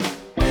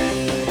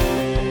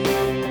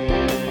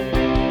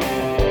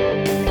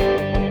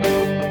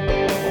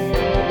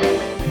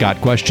Got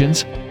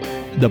questions?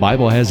 The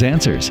Bible has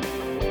answers.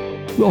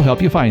 We'll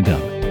help you find them.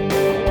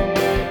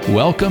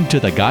 Welcome to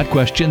the Got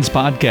Questions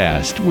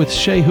podcast with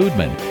Shea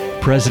Hoodman,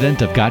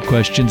 president of Got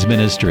Questions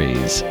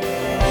Ministries.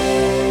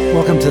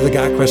 Welcome to the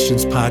Got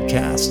Questions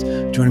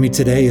podcast. Joining me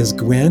today is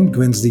Gwen.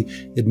 Gwen's the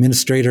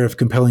administrator of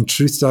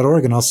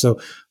CompellingTruths.org and also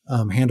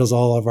handles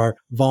all of our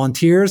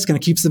volunteers, kind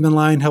of keeps them in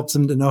line, helps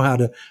them to know how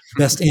to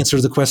best answer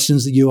the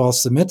questions that you all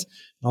submit.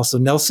 And also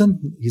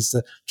Nelson, he's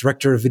the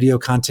director of video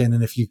content.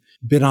 And if you've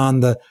been on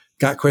the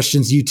Got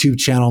Questions YouTube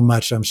channel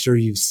much, I'm sure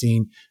you've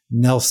seen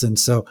Nelson.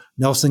 So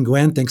Nelson,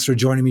 Gwen, thanks for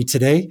joining me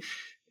today.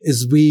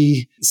 As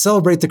we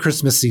celebrate the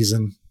Christmas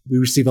season, we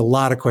receive a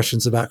lot of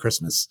questions about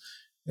Christmas.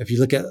 If you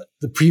look at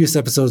the previous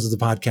episodes of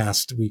the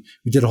podcast, we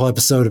did a whole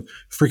episode of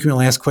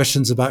frequently asked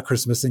questions about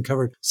Christmas and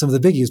covered some of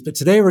the biggies. But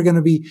today we're going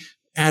to be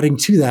adding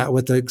to that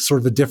with a sort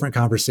of a different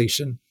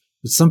conversation.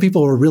 But some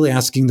people are really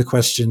asking the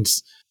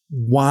questions,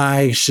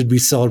 why should we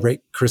celebrate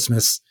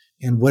Christmas?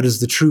 And what is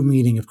the true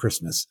meaning of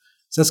Christmas?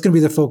 So that's going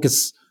to be the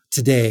focus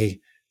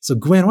today. So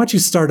Gwen, why don't you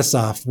start us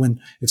off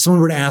if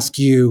someone were to ask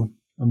you,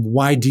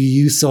 why do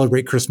you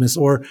celebrate Christmas?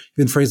 Or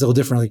even phrase it a little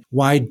differently,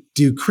 why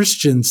do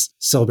Christians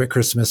celebrate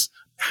Christmas?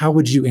 How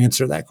would you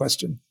answer that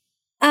question?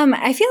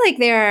 I feel like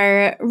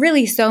there are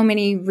really so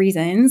many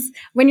reasons.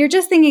 When you're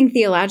just thinking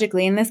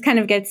theologically, and this kind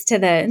of gets to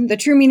the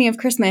true meaning of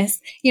Christmas,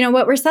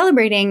 what we're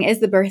celebrating is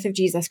the birth of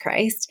Jesus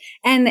Christ.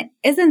 And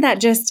isn't that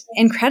just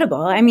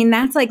incredible? I mean,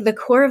 that's like the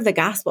core of the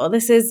gospel.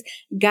 This is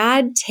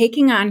God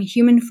taking on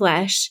human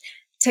flesh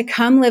to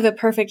come live a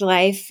perfect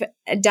life,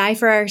 die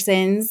for our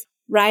sins,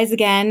 rise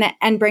again,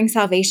 and bring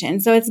salvation.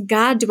 So it's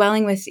God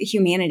dwelling with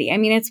humanity. I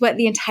mean, it's what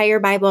the entire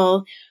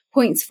Bible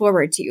points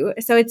forward to.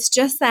 So it's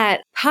just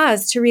that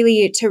pause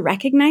to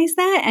recognize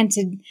that and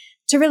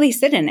to really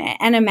sit in it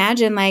and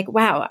imagine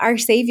wow, our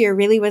Savior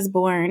really was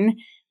born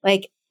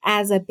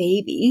as a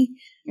baby.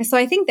 So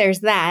I think there's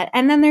that.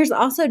 And then there's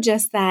also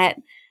just that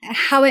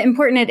how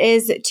important it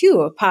is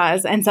to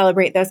pause and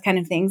celebrate those kind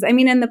of things. I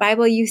mean, in the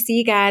Bible, you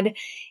see God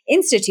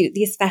institute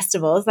these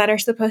festivals that are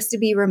supposed to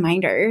be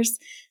reminders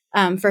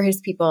for his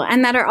people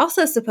and that are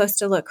also supposed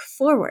to look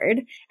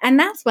forward. And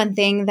that's one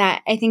thing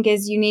that I think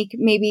is unique,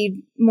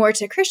 maybe more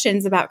to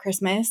Christians about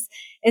Christmas,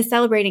 is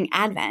celebrating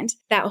Advent,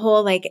 that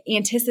whole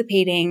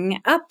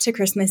anticipating up to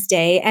Christmas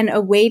Day and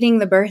awaiting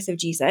the birth of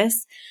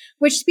Jesus,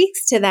 which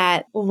speaks to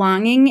that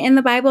longing in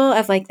the Bible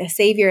of the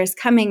Savior is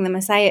coming, the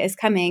Messiah is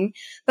coming.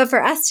 But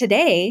for us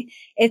today,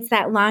 it's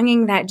that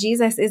longing that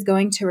Jesus is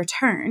going to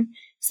return.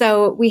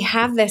 So we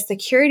have the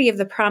security of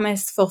the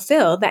promise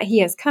fulfilled that he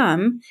has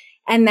come.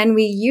 And then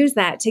we use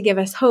that to give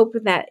us hope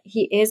that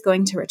he is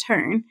going to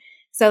return.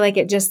 So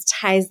it just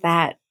ties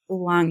that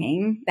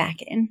longing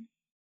back in.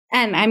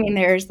 And I mean,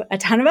 there's a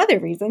ton of other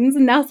reasons.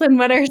 Nelson,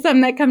 what are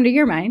some that come to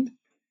your mind?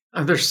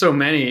 There's so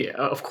many.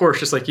 Of course,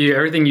 just like you,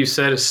 everything you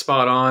said is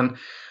spot on.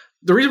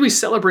 The reason we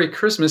celebrate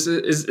Christmas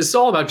is it's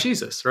all about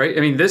Jesus, right?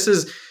 I mean,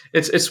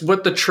 it's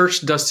what the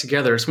church does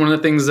together. It's one of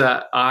the things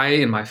that I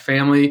and my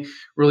family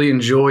really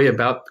enjoy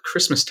about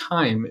Christmas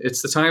time.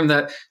 It's the time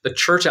that the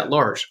church at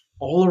large,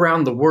 all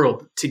around the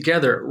world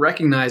together,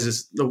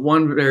 recognizes the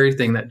one very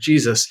thing, that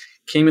Jesus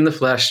came in the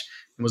flesh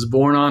and was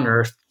born on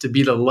earth to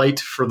be the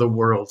light for the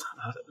world,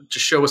 to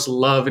show us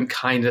love and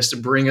kindness, to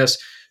bring us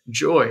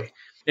joy.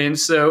 And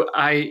so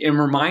I am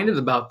reminded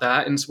about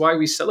that. And it's why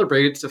we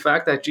celebrate. It's the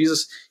fact that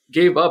Jesus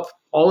gave up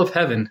all of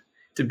heaven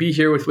to be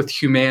here with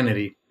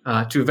humanity,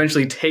 to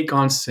eventually take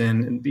on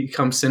sin and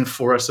become sin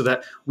for us so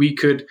that we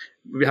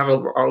have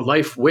our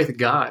life with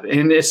God.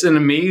 And it's an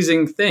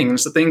amazing thing.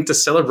 It's a thing to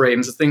celebrate. And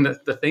it's a thing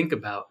to think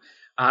about.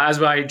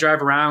 As I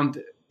drive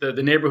around the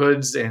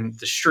neighborhoods and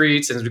the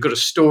streets, and as we go to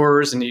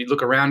stores and you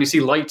look around, you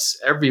see lights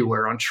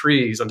everywhere on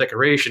trees, on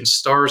decorations,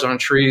 stars on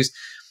trees,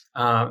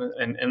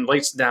 and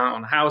lights down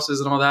on houses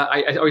and all that.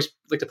 I always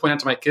like to point out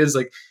to my kids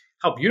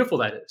how beautiful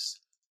that is.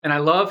 And I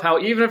love how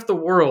even if the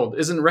world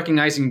isn't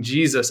recognizing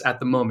Jesus at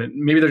the moment,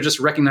 maybe they're just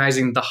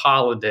recognizing the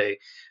holiday,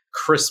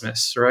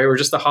 Christmas, right? Or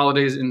just the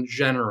holidays in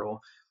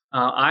general.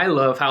 I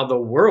love how the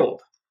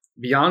world,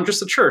 beyond just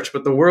the church,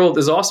 but the world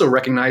is also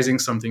recognizing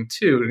something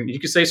too. And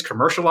you can say it's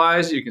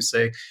commercialized, you can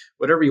say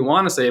whatever you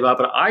want to say about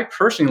it, but I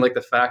personally like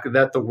the fact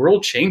that the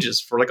world changes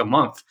for a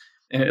month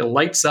and it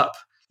lights up.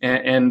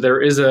 And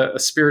there is a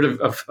spirit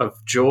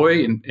of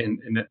joy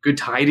and good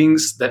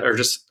tidings that are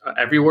just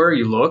everywhere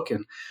you look.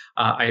 And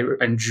I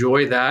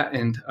enjoy that.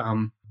 And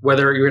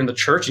whether you're in the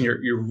church and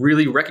you're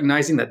really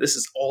recognizing that this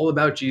is all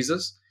about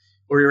Jesus,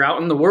 or you're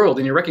out in the world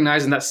and you're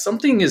recognizing that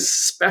something is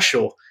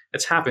special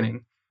that's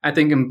happening, I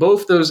think in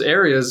both those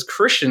areas,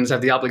 Christians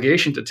have the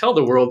obligation to tell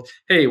the world,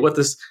 hey, what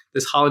this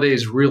holiday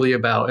is really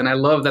about. And I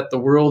love that the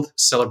world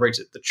celebrates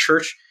it. The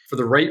church, for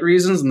the right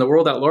reasons, and the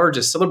world at large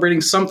is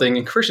celebrating something.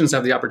 And Christians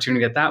have the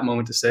opportunity at that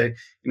moment to say,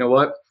 you know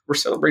what? We're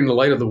celebrating the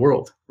light of the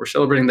world. We're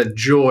celebrating the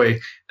joy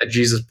that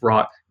Jesus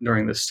brought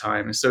during this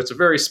time. And so it's a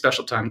very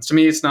special time. To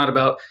me, it's not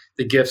about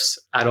the gifts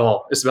at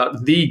all. It's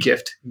about the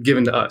gift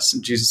given to us,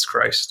 Jesus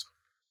Christ.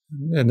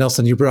 And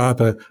Nelson, you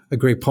brought up a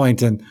great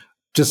point. And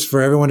just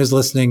for everyone who's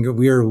listening,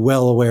 we are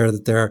well aware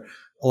that there are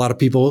a lot of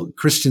people,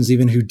 Christians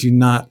even, who do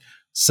not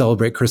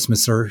celebrate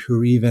Christmas or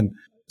who are even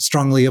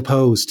strongly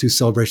opposed to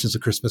celebrations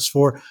of Christmas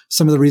for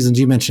some of the reasons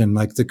you mentioned,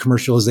 like the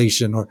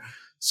commercialization, or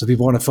so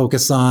people want to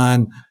focus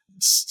on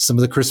some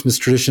of the Christmas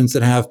traditions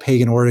that have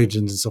pagan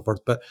origins and so forth.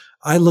 But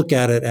I look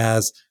at it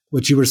as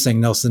what you were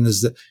saying, Nelson,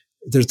 is that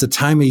there's a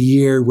time of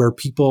year where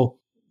people,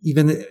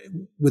 even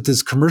with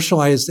as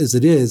commercialized as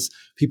it is,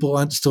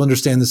 people still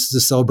understand this is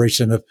a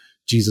celebration of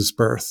Jesus'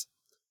 birth.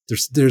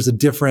 There's a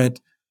different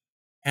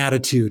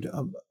attitude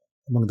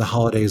among the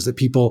holidays, that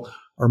people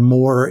are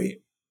more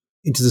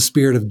into the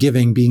spirit of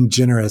giving, being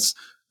generous,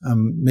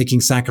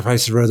 making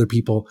sacrifices for other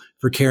people,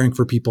 for caring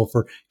for people,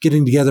 for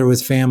getting together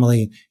with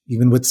family,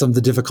 even with some of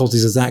the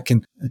difficulties as that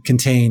can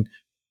contain.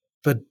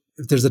 But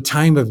if there's a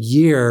time of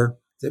year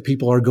that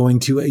people are going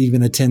to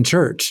even attend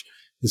church,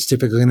 it's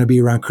typically going to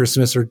be around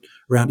Christmas or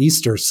around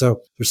Easter.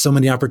 So there's so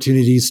many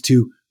opportunities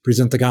to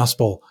present the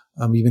gospel,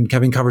 even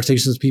having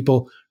conversations with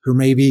people who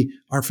maybe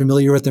aren't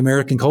familiar with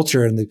American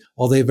culture, and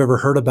all they've ever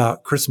heard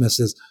about Christmas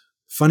is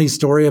funny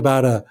story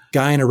about a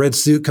guy in a red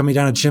suit coming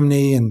down a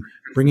chimney and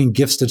bringing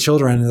gifts to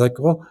children. And they're like,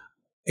 well,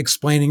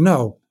 explaining,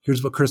 no,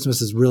 here's what Christmas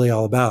is really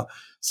all about.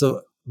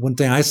 So one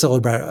thing I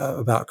celebrate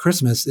about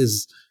Christmas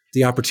is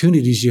the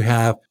opportunities you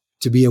have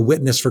to be a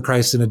witness for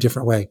Christ in a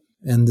different way.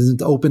 And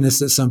the openness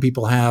that some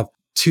people have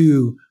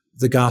to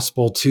the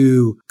gospel,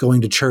 to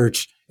going to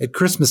church at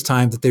Christmas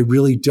time, that they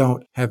really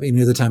don't have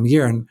any other time of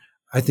year. And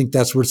I think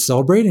that's worth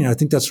celebrating. I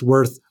think that's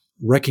worth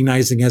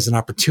recognizing as an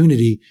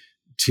opportunity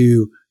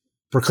to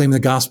proclaim the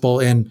gospel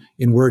in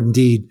word and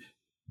deed,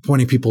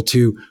 pointing people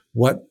to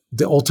what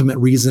the ultimate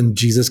reason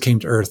Jesus came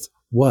to earth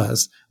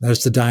was. That is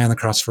to die on the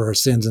cross for our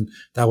sins. And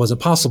that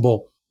wasn't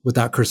possible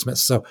without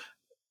Christmas. So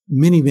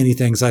many, many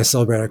things I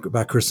celebrate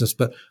about Christmas,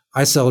 but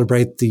I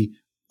celebrate the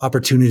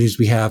opportunities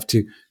we have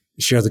to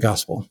share the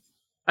gospel.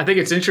 I think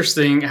it's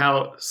interesting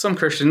how some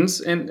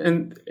Christians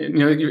and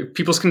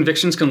people's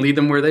convictions can lead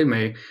them where they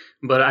may.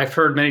 But I've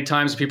heard many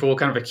times people will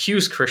kind of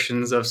accuse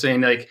Christians of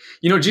saying, like,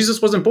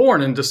 Jesus wasn't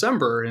born in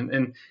December,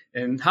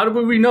 and how do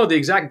we know the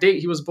exact date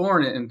he was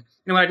born? And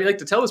what I like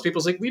to tell those people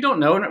is, like, we don't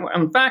know.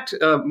 And in fact,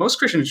 most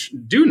Christians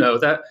do know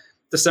that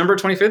December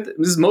 25th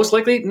is most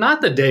likely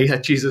not the day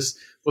that Jesus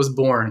was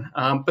born.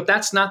 But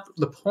that's not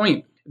the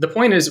point. The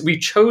point is, we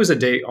chose a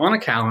date on a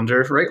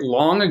calendar, right,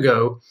 long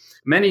ago,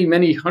 many,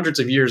 many hundreds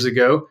of years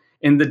ago,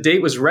 and the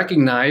date was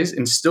recognized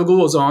and still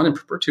goes on in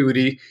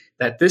perpetuity,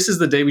 that this is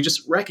the day we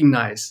just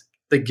recognize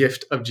the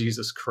gift of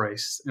Jesus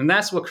Christ. And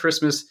that's what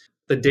Christmas,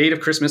 the date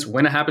of Christmas,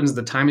 when it happens,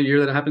 the time of year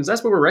that it happens,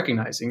 that's what we're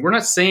recognizing. We're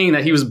not saying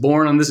that he was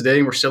born on this day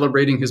and we're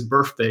celebrating his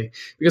birthday,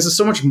 because it's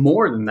so much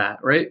more than that,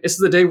 right? This is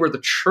the day where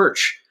the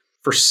church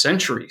for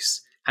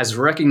centuries has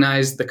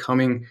recognized the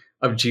coming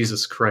of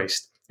Jesus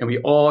Christ. And we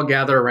all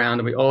gather around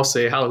and we all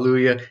say,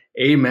 hallelujah,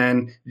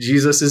 amen.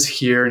 Jesus is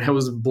here and he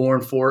was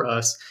born for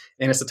us.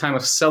 And it's a time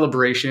of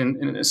celebration,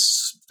 and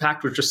it's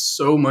packed with just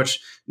so much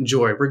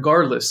joy,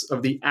 regardless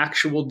of the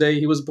actual day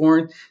he was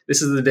born.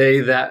 This is the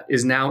day that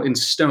is now in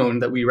stone,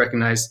 that we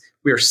recognize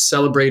we are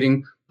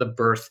celebrating the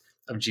birth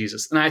of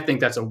Jesus. And I think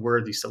that's a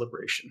worthy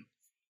celebration.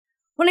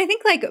 When I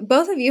think, like,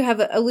 both of you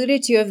have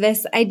alluded to, of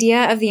this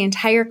idea of the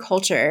entire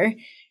culture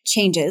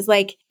changes,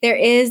 like, there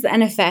is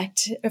an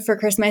effect for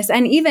Christmas.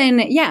 And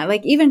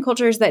even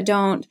cultures that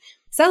don't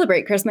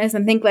celebrate Christmas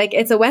and think like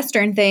it's a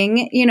Western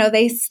thing,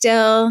 they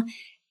still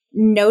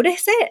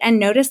notice it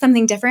and notice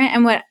something different.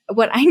 And what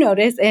I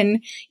notice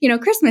in,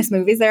 Christmas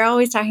movies, they're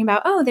always talking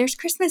about, oh, there's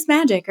Christmas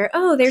magic, or,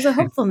 oh, there's a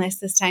hopefulness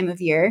this time of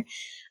year.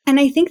 And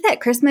I think that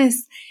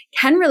Christmas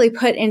can really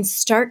put in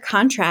stark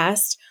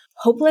contrast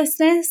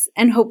hopelessness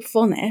and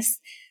hopefulness.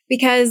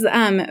 Because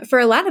for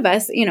a lot of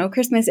us,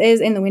 Christmas is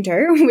in the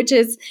winter, which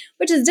is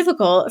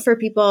difficult for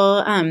people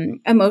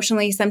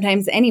emotionally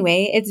sometimes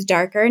anyway. It's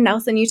darker.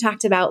 Nelson, you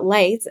talked about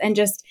lights, and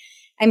just,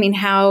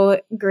 how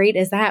great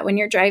is that when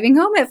you're driving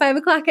home at 5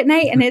 o'clock at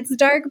night and it's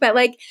dark, but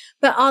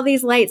all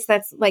these lights,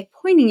 that's like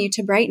pointing you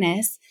to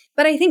brightness.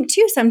 But I think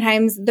too,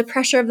 sometimes the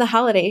pressure of the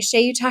holidays,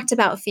 Shay, you talked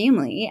about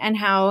family and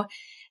how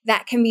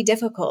that can be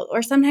difficult.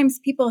 Or sometimes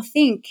people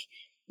think,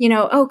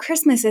 oh,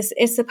 Christmas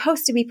is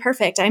supposed to be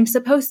perfect. I'm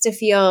supposed to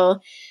feel,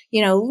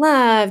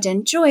 loved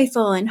and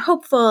joyful and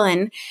hopeful,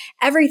 and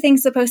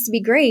everything's supposed to be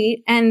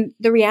great. And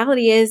the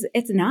reality is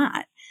it's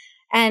not.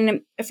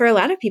 And for a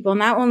lot of people,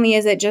 not only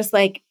is it just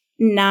like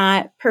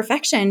not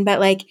perfection,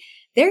 but like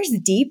there's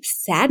deep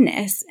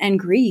sadness and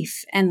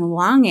grief and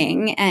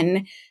longing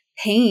and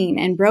pain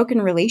and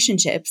broken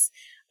relationships.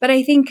 But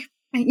I think,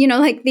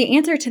 the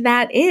answer to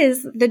that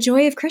is the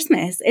joy of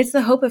Christmas. It's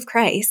the hope of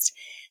Christ.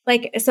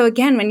 So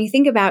again, when you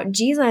think about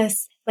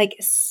Jesus,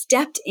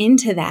 stepped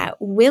into that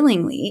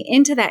willingly,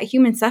 into that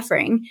human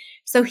suffering.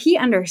 So he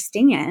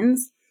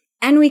understands,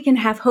 and we can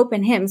have hope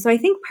in him. So I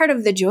think part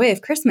of the joy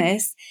of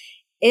Christmas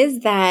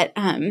is that,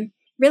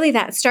 really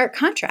that stark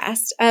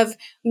contrast of,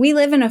 we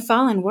live in a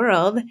fallen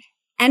world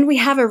and we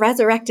have a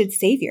resurrected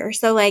Savior.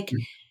 So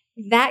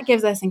that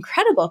gives us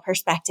incredible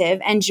perspective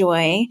and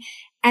joy.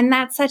 And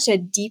that's such a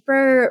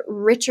deeper,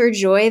 richer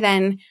joy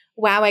than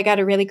wow, I got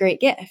a really great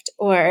gift,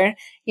 or,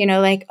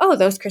 like, oh,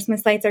 those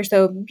Christmas lights are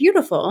so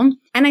beautiful.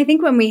 And I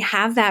think when we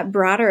have that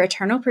broader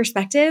eternal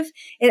perspective,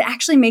 it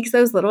actually makes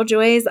those little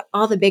joys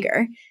all the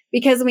bigger,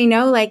 because we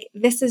know, like,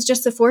 this is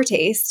just a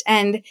foretaste.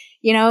 And,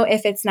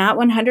 if it's not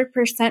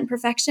 100%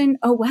 perfection,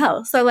 oh,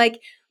 well. So, like,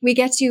 we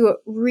get to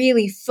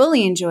really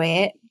fully enjoy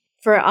it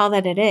for all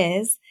that it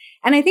is.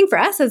 And I think for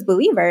us as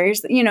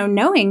believers,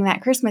 knowing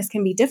that Christmas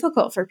can be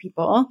difficult for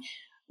people,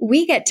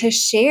 we get to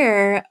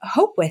share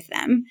hope with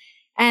them.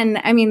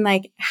 And I mean,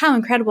 like, how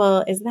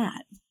incredible is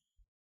that?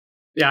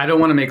 Yeah, I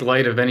don't want to make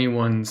light of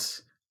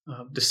anyone's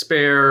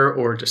despair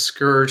or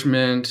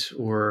discouragement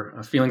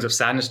or feelings of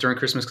sadness during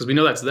Christmas, because we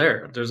know that's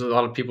there. There's a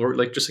lot of people,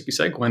 like just like you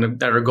said, Gwen,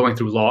 that are going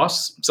through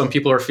loss. Some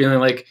people are feeling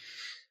like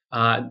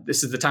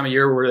this is the time of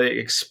year where they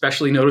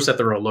especially notice that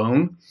they're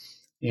alone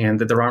and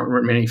that there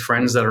aren't many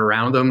friends that are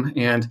around them.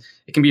 And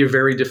it can be a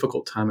very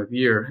difficult time of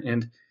year.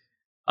 And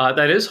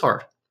that is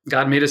hard.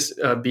 God made us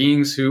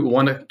beings who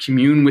want to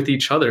commune with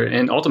each other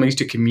and ultimately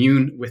to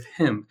commune with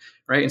Him,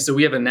 right? And so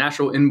we have a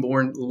natural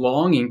inborn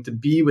longing to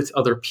be with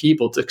other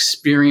people, to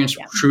experience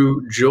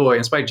true joy. And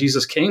that's why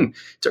Jesus came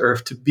to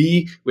earth, to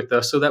be with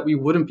us so that we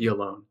wouldn't be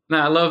alone.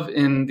 Now, I love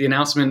in the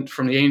announcement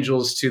from the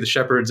angels to the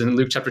shepherds in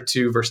Luke chapter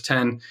 2, verse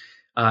 10,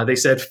 they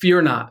said,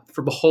 "Fear not,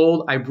 for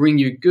behold, I bring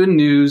you good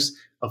news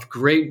of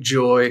great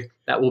joy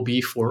that will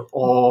be for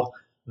all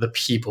the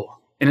people."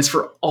 And it's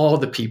for all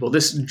the people.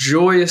 This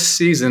joyous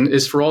season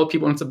is for all the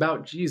people, and it's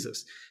about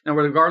Jesus. Now,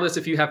 regardless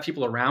if you have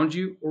people around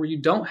you or you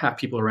don't have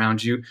people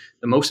around you,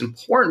 the most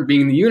important being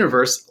in the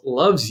universe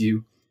loves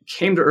you,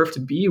 came to earth to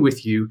be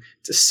with you,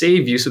 to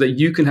save you so that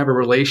you can have a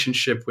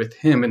relationship with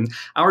Him. And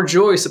our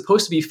joy is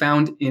supposed to be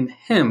found in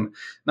Him,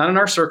 not in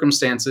our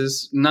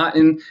circumstances, not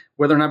in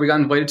whether or not we got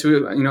invited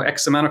to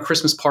X amount of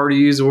Christmas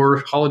parties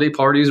or holiday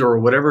parties or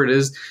whatever it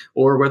is,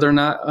 or whether or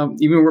not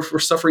even we're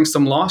suffering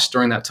some loss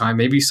during that time,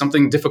 maybe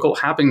something difficult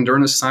happening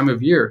during this time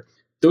of year.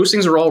 Those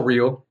things are all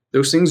real.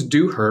 Those things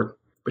do hurt.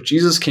 But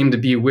Jesus came to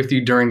be with you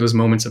during those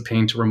moments of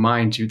pain to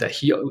remind you that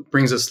He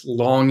brings us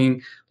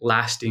longing,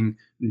 lasting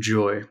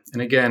joy.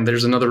 And again,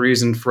 there's another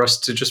reason for us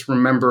to just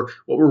remember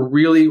what we're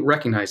really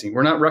recognizing.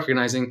 We're not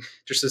recognizing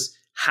just this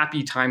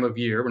happy time of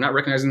year. We're not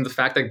recognizing the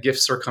fact that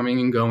gifts are coming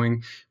and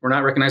going. We're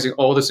not recognizing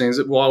all those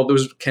things. While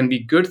those can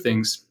be good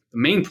things, the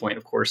main point,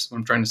 of course, what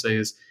I'm trying to say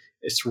is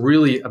it's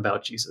really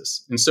about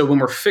Jesus. And so when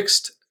we're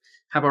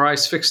have our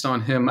eyes fixed on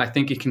Him, I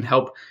think it can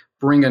help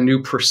bring a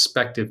new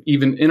perspective,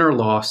 even in our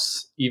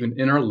loss, even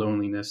in our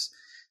loneliness,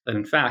 that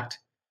in fact,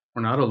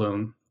 we're not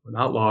alone, we're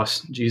not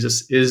lost.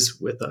 Jesus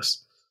is with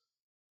us.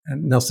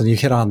 And Nelson, you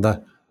hit on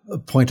the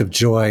point of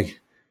joy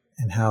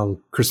and how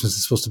Christmas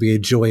is supposed to be a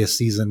joyous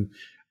season.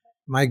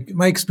 My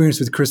experience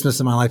with Christmas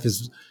in my life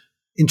is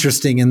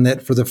interesting in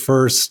that for the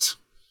first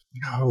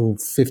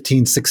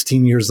 15,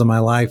 16 years of my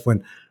life,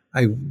 when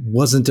I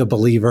wasn't a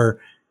believer,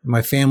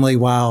 my family,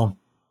 while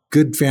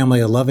good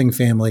family, a loving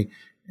family,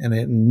 and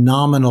a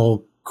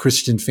nominal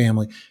Christian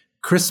family,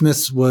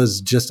 Christmas was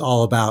just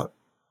all about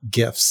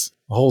gifts.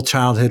 My whole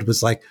childhood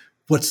was like,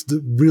 what's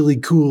the really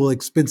cool,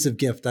 expensive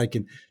gift I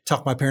can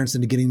talk my parents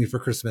into getting me for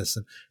Christmas?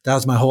 And that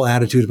was my whole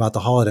attitude about the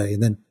holiday.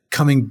 And then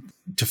coming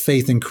to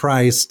faith in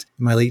Christ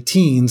in my late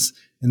teens,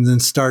 and then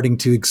starting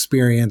to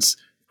experience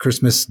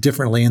Christmas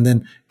differently, and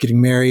then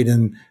getting married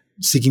and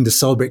seeking to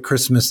celebrate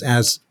Christmas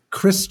as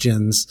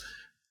Christians,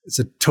 it's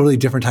a totally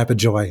different type of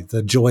joy.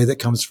 The joy that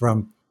comes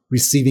from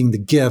receiving the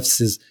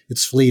gifts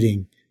it's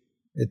fleeting.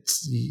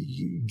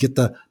 You get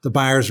the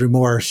buyer's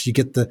remorse. You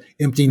get the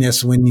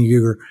emptiness when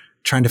you're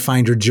trying to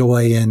find your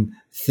joy in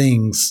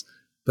things.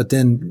 But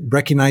then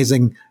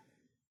recognizing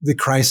that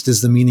Christ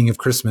is the meaning of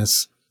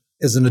Christmas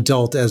as an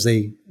adult, as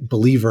a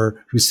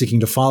believer who's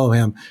seeking to follow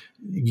Him.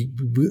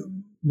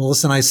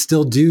 Melissa and I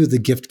still do the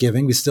gift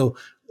giving. We still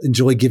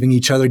enjoy giving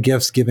each other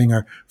gifts, giving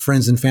our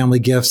friends and family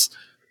gifts,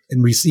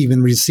 and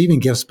receiving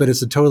gifts, but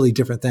it's a totally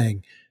different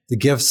thing. The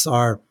gifts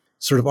are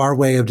sort of our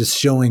way of just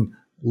showing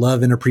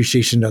love and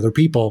appreciation to other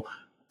people.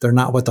 They're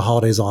not what the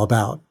holiday is all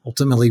about.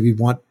 Ultimately, we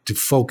want to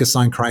focus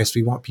on Christ.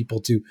 We want people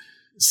to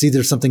see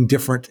there's something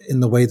different in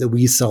the way that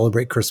we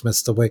celebrate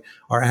Christmas, the way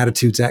our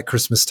attitudes at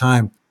Christmas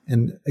time.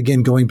 And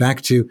again, going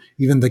back to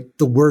even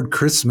the word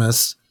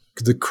Christmas,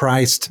 the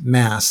Christ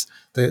Mass.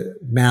 The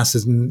Mass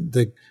is in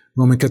the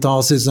Roman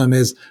Catholicism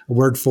is a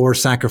word for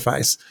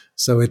sacrifice.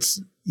 So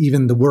it's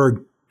even the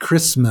word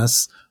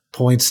Christmas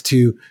points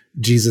to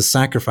Jesus'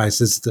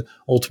 sacrifice. It's the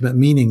ultimate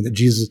meaning that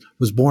Jesus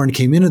was born,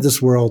 came into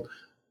this world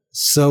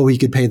so He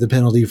could pay the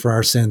penalty for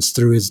our sins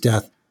through His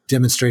death,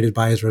 demonstrated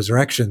by His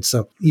resurrection.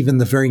 So even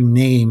the very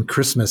name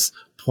Christmas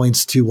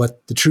points to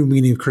what the true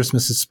meaning of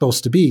Christmas is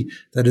supposed to be,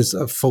 that is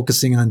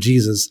focusing on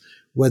Jesus.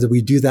 Whether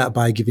we do that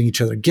by giving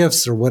each other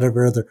gifts or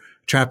whatever other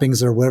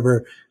trappings or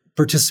whatever,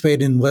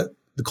 participate in what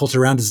the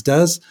culture around us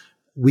does,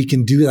 we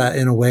can do that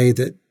in a way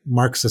that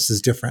marks us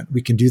as different.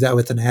 We can do that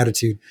with an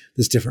attitude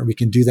that's different. We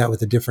can do that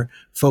with a different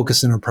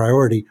focus and a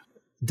priority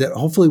that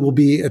hopefully will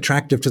be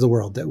attractive to the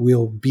world, that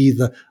we'll be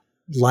the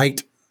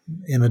light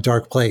in a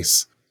dark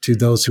place. to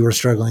those who are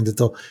struggling, that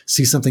they'll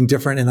see something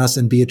different in us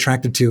and be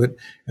attracted to it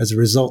as a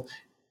result,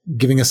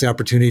 giving us the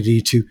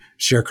opportunity to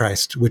share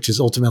Christ, which is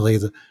ultimately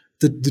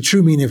the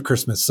true meaning of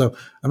Christmas. So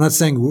I'm not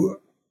saying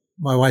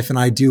my wife and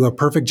I do a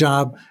perfect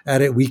job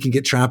at it. We can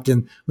get trapped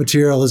in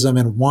materialism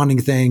and wanting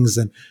things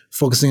and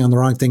focusing on the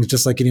wrong things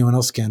just like anyone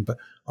else can. But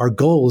our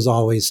goal is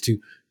always to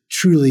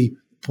truly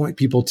point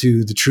people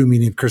to the true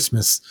meaning of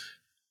Christmas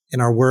in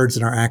our words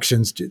and our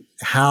actions, to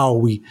how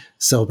we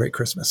celebrate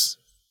Christmas.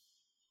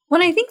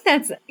 Well, I think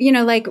that's,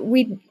 like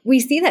we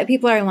see that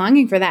people are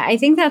longing for that. I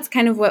think that's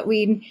kind of what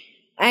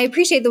I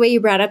appreciate the way you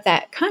brought up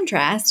that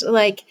contrast,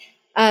 like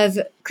of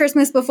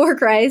Christmas before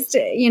Christ,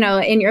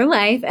 in your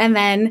life, and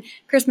then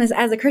Christmas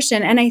as a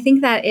Christian. And I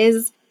think that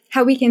is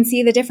how we can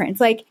see the difference.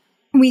 Like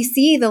we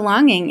see the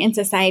longing in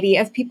society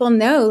of people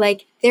know,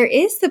 like there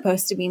is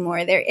supposed to be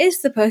more. There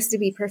is supposed to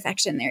be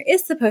perfection. There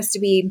is supposed to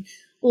be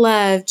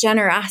love,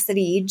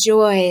 generosity,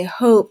 joy,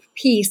 hope,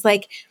 peace,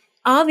 like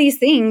all these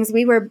things.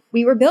 We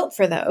were built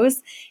for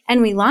those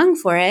and we long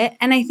for it.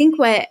 And I think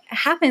what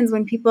happens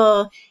when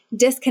people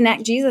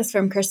disconnect Jesus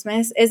from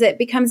Christmas is it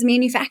becomes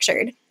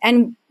manufactured,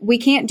 and we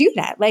can't do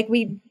that. Like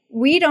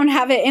we don't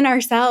have it in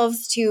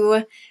ourselves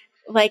to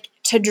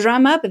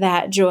drum up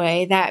that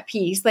joy, that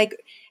peace,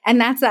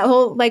 and that's that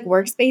whole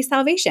works-based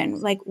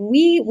salvation. Like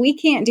we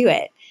can't do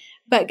it,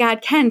 but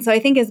God can. So I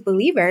think as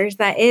believers,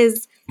 that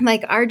is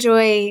our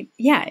joy,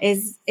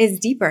 is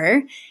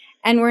deeper,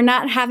 and we're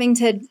not having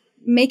to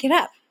make it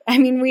up. I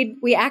mean,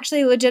 we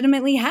actually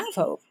legitimately have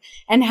hope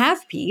and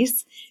have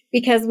peace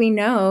because we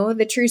know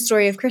the true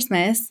story of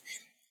Christmas.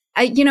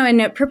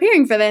 In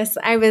preparing for this,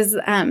 I was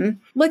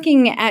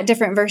looking at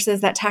different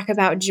verses that talk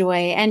about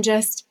joy and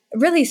just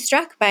really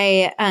struck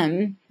by,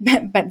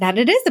 but that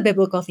it is a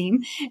biblical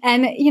theme.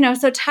 And,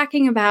 so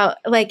talking about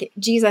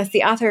Jesus,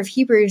 the author of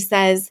Hebrews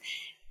says,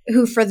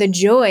 who for the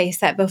joy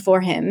set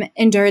before him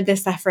endured the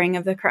suffering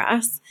of the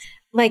cross.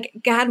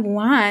 God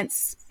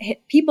wants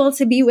people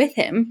to be with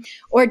him.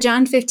 Or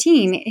John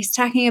 15 is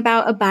talking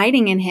about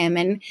abiding in him.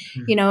 And,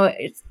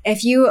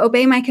 if you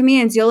obey my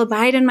commands, you'll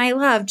abide in my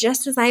love,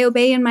 just as I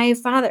obey in my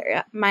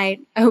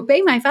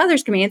obey my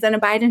Father's commands and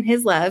abide in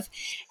his love.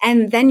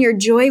 And then your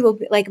joy will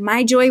be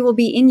my joy will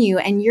be in you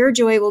and your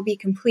joy will be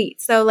complete.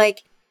 So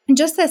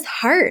just this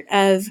heart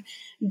of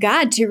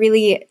God to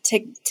really,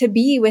 to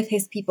be with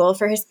his people,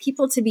 for his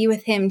people to be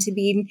with him, to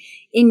be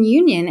in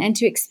union and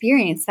to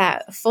experience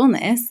that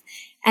fullness.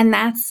 And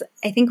that's,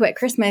 I think, what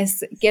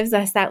Christmas gives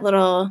us that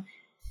little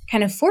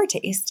kind of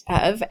foretaste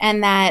of,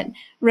 and that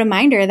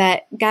reminder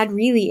that God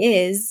really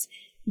is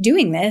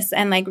doing this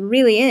and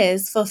really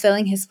is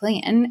fulfilling his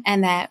plan,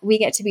 and that we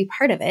get to be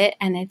part of it.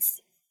 And it's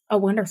a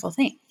wonderful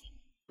thing.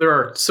 There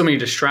are so many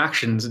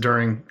distractions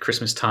during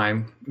Christmas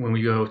time when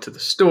we go to the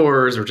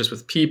stores or just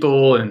with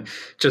people, and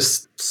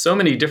just so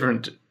many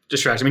different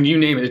distractions. I mean, you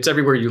name it, it's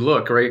everywhere you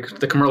look, right?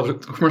 The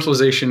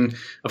commercialization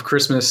of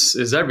Christmas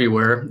is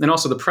everywhere. And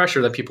also the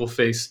pressure that people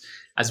face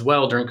as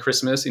well during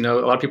Christmas. A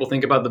lot of people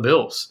think about the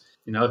bills.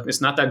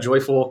 It's not that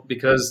joyful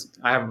because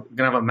I'm going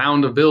to have a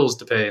mound of bills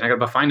to pay and I got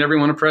to find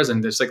everyone a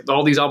present. There's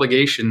all these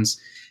obligations.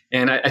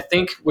 And I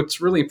think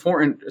what's really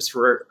important is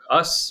for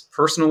us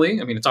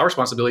personally, I mean, it's our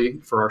responsibility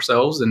for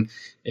ourselves. And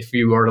if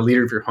you are a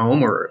leader of your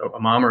home, or a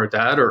mom or a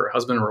dad or a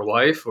husband or a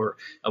wife, or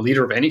a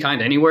leader of any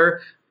kind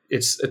anywhere,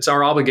 it's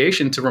our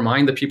obligation to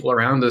remind the people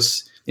around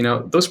us,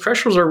 those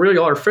pressures are really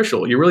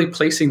artificial. You're really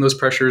placing those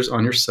pressures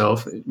on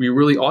yourself. We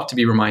really ought to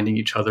be reminding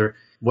each other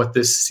what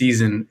this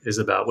season is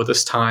about, what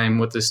this time,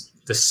 what this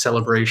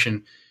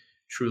celebration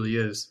truly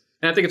is.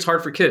 And I think it's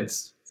hard for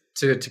kids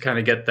to kind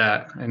of get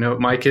that. I know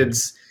my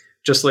kids,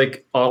 just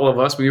like all of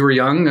us, we were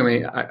young. I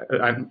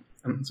mean,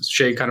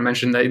 Shay kind of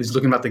mentioned that he's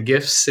looking about the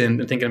gifts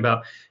and thinking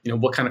about,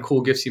 what kind of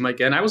cool gifts he might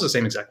get. And I was the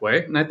same exact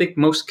way. And I think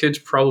most kids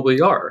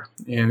probably are.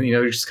 And,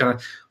 you're just kind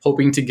of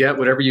hoping to get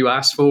whatever you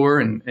asked for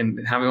and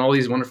having all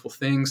these wonderful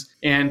things.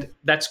 And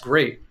that's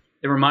great.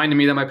 It reminded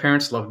me that my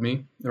parents loved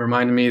me. It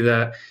reminded me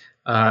that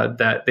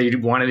they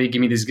wanted to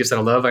give me these gifts that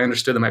I love. I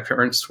understood that my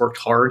parents worked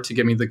hard to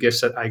give me the gifts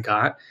that I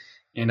got.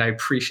 And I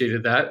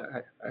appreciated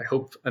that. I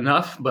hope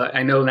enough, but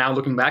I know now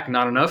looking back,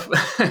 not enough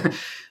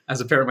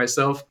as a parent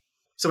myself.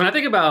 So when I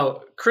think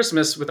about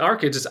Christmas with our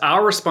kids, it's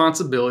our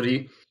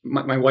responsibility,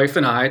 my wife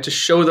and I, to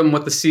show them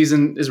what the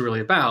season is really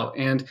about.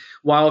 And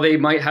while they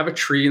might have a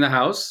tree in the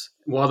house,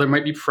 while there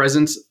might be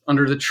presents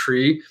under the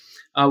tree,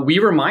 we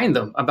remind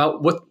them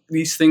about what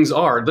these things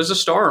are. There's a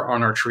star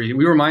on our tree.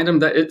 We remind them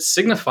that it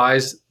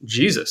signifies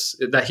Jesus,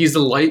 that he's the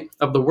light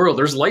of the world.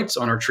 There's lights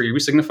on our tree. We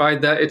signify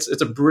that it's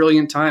a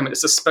brilliant time.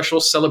 It's a special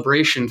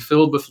celebration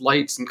filled with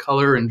lights and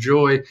color and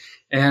joy.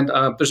 And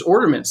there's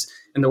ornaments.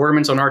 And the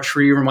ornaments on our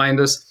tree remind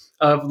us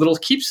of little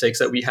keepsakes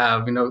that we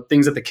have,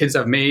 things that the kids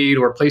have made,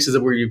 or places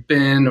where you've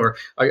been, or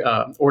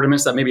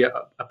ornaments that maybe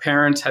a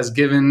parent has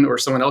given or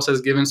someone else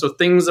has given. So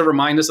things that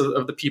remind us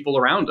of the people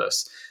around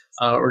us.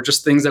 Or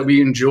just things that we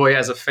enjoy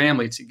as a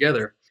family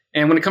together.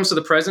 And when it comes to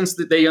the presents,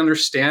 that they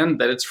understand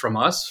that it's from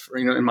us.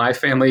 In my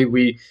family,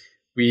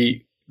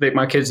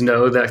 my kids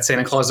know that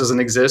Santa Claus doesn't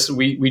exist.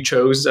 We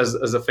chose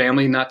as a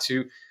family not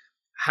to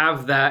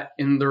have that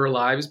in their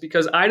lives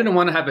because I didn't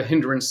want to have a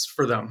hindrance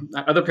for them.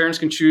 Other parents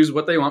can choose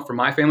what they want. For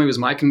my family, it was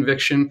my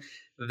conviction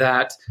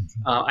that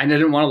I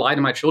didn't want to lie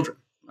to my children.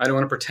 I don't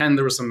want to pretend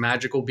there was some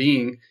magical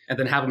being and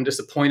then have them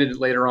disappointed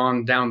later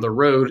on down the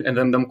road and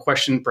then them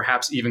question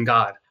perhaps even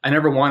God. I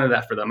never wanted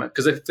that for them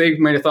because if they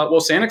might have thought,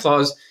 well, Santa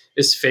Claus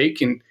is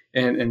fake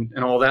and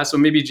all that, so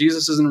maybe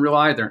Jesus isn't real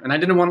either. And I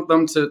didn't want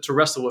them to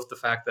wrestle with the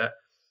fact that,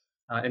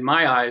 in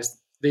my eyes,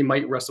 they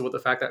might wrestle with the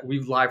fact that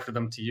we've lied for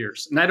them to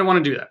years. And I don't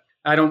want to do that.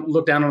 I don't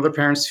look down on other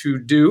parents who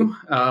do,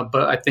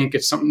 but I think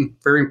it's something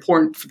very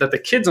important that the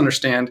kids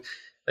understand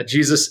that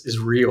Jesus is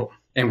real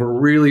and we're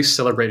really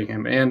celebrating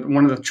him. And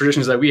one of the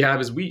traditions that we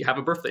have is we have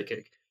a birthday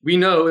cake. We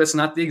know it's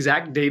not the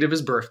exact date of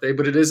his birthday,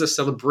 but it is a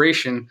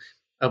celebration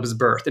of his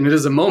birth. And it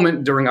is a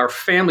moment during our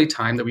family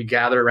time that we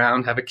gather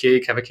around, have a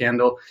cake, have a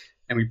candle,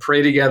 and we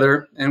pray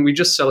together and we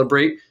just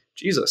celebrate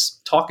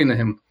Jesus, talking to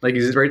him like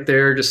he's right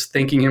there, just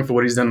thanking him for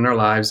what he's done in our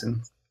lives.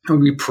 And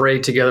we pray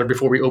together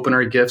before we open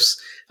our gifts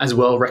as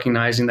well,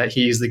 recognizing that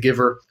he is the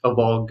giver of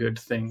all good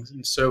things.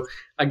 And so,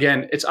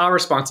 again, it's our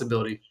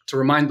responsibility to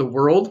remind the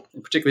world,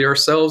 and particularly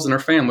ourselves and our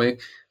family,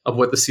 of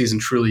what the season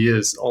truly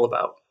is all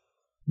about.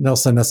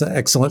 Nelson, that's an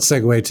excellent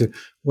segue to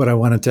what I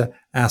wanted to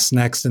ask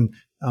next. And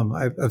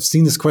I've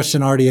seen this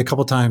question already a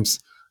couple times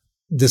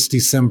this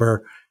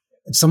December.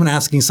 Someone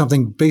asking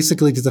something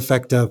basically to the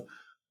effect of,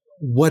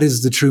 what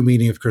is the true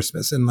meaning of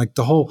Christmas? And like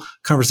the whole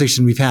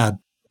conversation we've had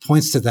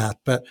points to that.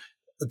 But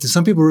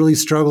some people are really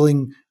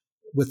struggling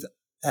with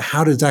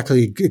how to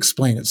exactly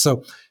explain it.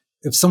 So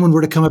if someone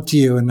were to come up to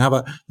you and how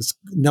about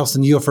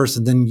Nelson, you go first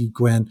and then you,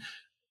 Gwen,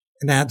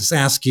 and just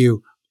ask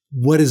you,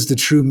 what is the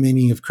true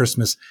meaning of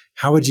Christmas?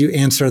 How would you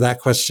answer that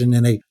question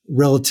in a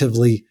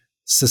relatively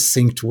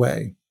succinct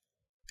way?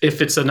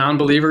 If it's a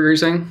non-believer, you're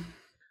saying?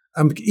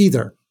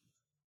 Either.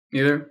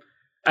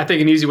 I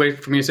think an easy way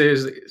for me to say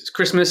is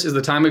Christmas is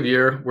the time of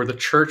year where the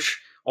church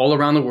all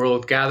around the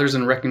world gathers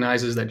and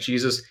recognizes that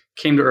Jesus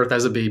came to earth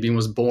as a baby and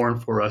was born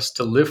for us,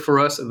 to live for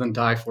us and then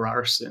die for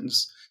our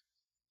sins.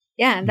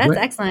 Yeah, that's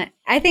excellent.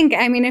 I think,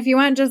 if you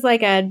want just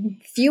like a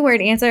few word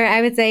answer,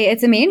 I would say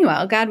it's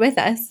Emmanuel, God with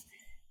us.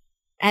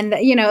 And,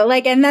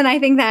 and then I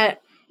think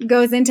that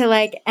goes into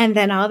and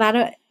then all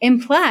that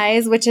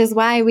implies, which is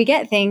why we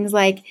get things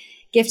like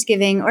gift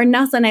giving. Or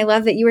Nelson, I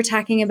love that you were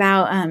talking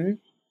about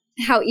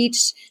how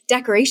each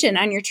decoration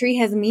on your tree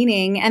has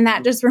meaning. And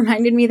that just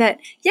reminded me that,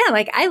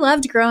 I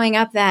loved growing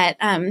up that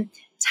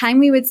time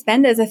we would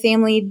spend as a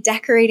family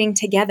decorating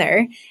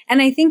together.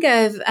 And I think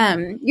of,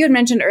 you had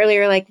mentioned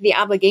earlier, the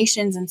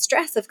obligations and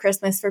stress of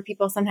Christmas for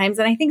people sometimes.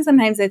 And I think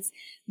sometimes it's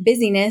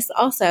busyness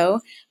also.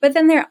 But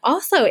then there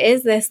also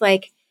is this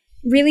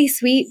really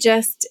sweet,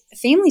 just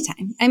family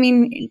time.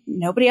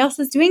 Nobody else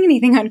is doing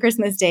anything on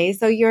Christmas Day.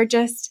 So you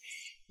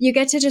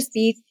get to just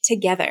be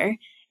together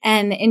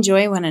and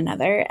enjoy one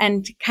another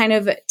and kind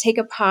of take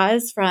a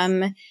pause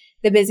from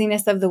the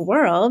busyness of the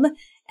world.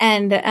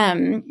 And,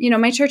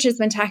 my church has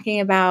been talking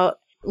about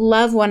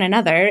love one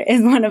another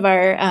is one of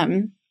our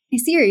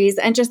series.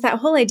 And just that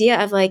whole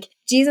idea of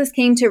Jesus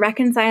came to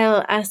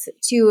reconcile us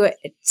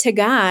to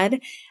God,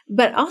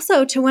 but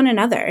also to one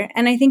another.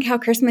 And I think how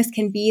Christmas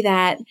can be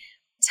that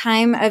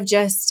time of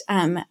just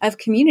of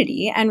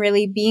community and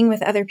really being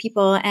with other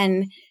people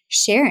and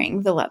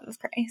sharing the love of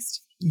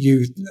Christ.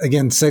 You,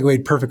 again,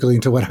 segued perfectly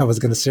into what I was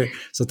going to say.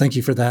 So thank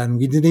you for that. And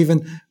we didn't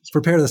even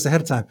prepare this ahead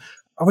of time.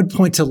 I would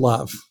point to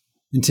love.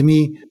 And to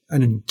me,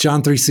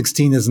 John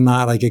 3:16 is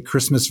not like a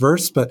Christmas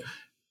verse, but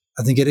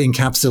I think it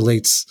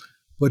encapsulates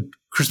what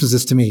Christmas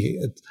is to me.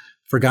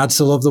 For God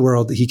so loved the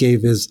world that he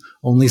gave his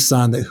only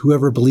son, that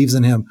whoever believes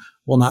in him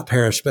will not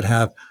perish, but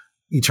have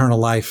eternal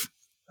life.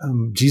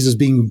 Jesus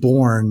being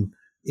born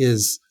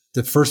is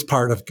the first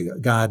part of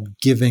God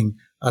giving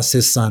us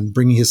his son,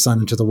 bringing his son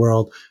into the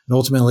world. And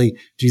ultimately,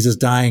 Jesus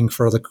dying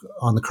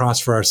on the cross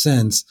for our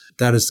sins.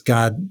 That is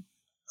God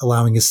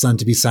allowing his son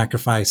to be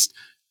sacrificed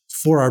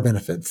for our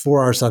benefit,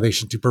 for our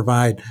salvation, to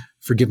provide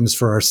forgiveness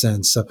for our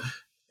sins. So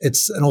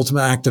it's an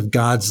ultimate act of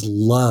God's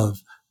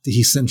love that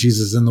he sent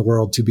Jesus in the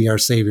world to be our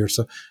savior.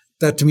 So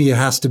that to me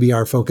has to be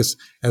our focus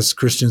as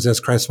Christians, as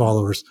Christ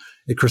followers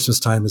at Christmas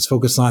time, is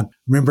focus on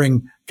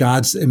remembering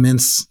God's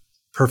immense,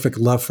 perfect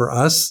love for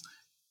us.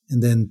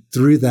 And then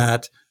through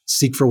that,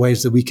 seek for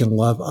ways that we can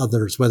love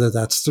others, whether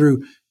that's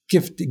through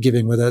gift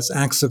giving, whether that's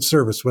acts of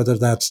service, whether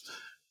that's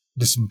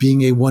just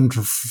being a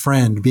wonderful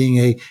friend, being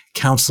a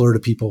counselor to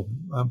people,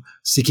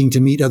 seeking to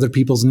meet other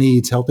people's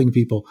needs, helping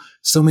people.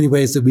 So many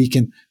ways that we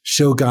can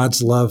show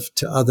God's love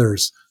to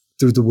others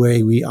through the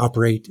way we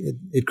operate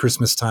at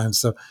Christmas time.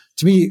 So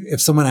to me,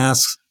 if someone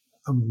asks,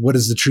 what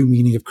is the true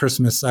meaning of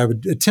Christmas? I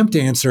would attempt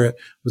to answer it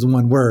with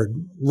one word,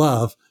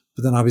 love,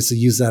 but then obviously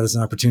use that as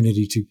an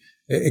opportunity to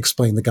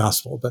explain the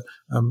gospel. But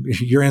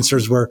your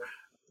answers were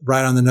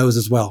right on the nose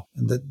as well.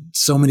 And that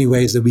so many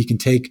ways that we can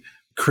take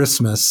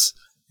Christmas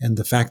and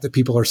the fact that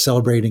people are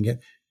celebrating it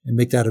and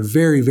make that a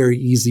very, very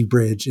easy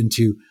bridge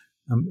into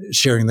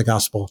sharing the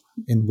gospel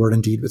in word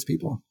and deed with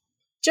people.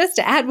 Just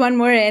to add one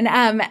more in,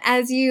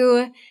 as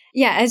you're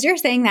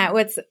saying that,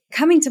 what's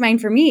coming to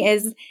mind for me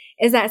is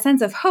is that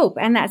sense of hope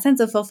and that sense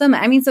of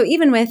fulfillment. I mean, so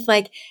even with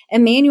like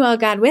Emmanuel,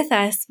 God with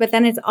us, but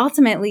then it's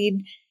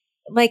ultimately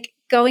like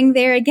going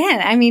there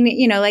again. I mean,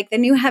 you know, like the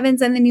new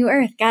heavens and the new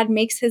earth, God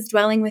makes his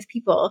dwelling with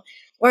people.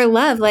 Or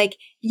love, like,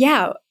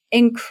 yeah,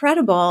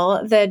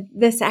 incredible,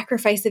 the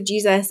sacrifice of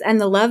Jesus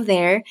and the love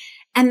there.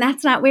 And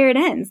that's not where it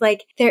ends.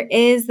 Like there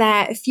is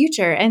that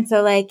future. And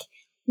so like,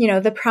 you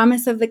know, the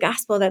promise of the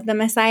gospel that the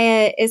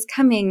Messiah is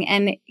coming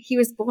and he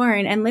was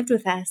born and lived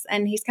with us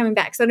and he's coming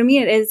back. So to me,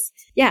 it is,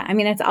 yeah, I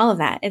mean, it's all of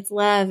that. It's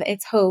love,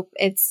 it's hope,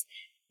 it's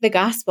the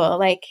gospel.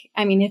 Like,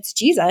 I mean, it's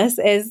Jesus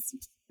is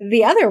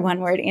the other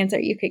one word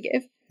answer you could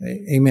give.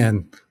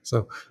 Amen.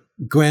 So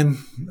Gwen,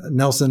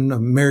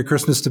 Nelson, Merry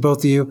Christmas to both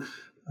of you.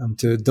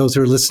 To those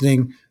who are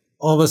listening,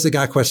 all of us that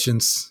got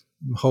questions,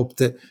 hope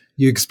that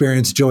you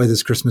experience joy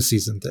this Christmas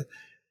season, that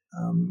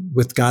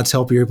with God's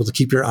help, you're able to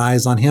keep your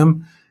eyes on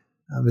him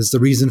is the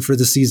reason for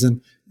the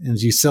season. And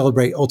as you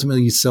celebrate,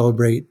 ultimately you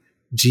celebrate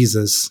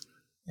Jesus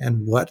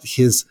and what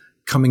his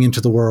coming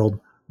into the world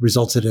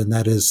resulted in.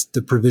 That is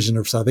the provision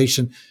of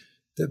salvation,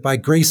 that by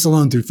grace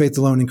alone, through faith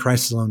alone, in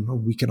Christ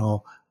alone, we can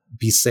all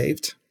be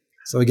saved.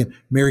 So again,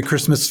 Merry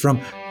Christmas from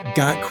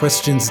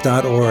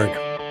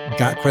GotQuestions.org.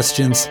 Got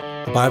questions?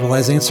 The Bible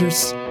has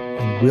answers,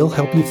 and we'll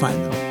help you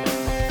find them.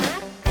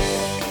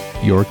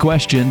 Your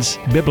questions,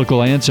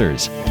 biblical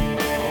answers.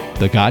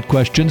 The Got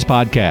Questions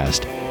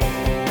Podcast.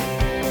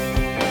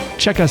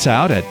 Check us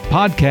out at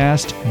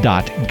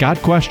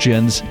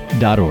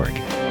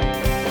podcast.gotquestions.org.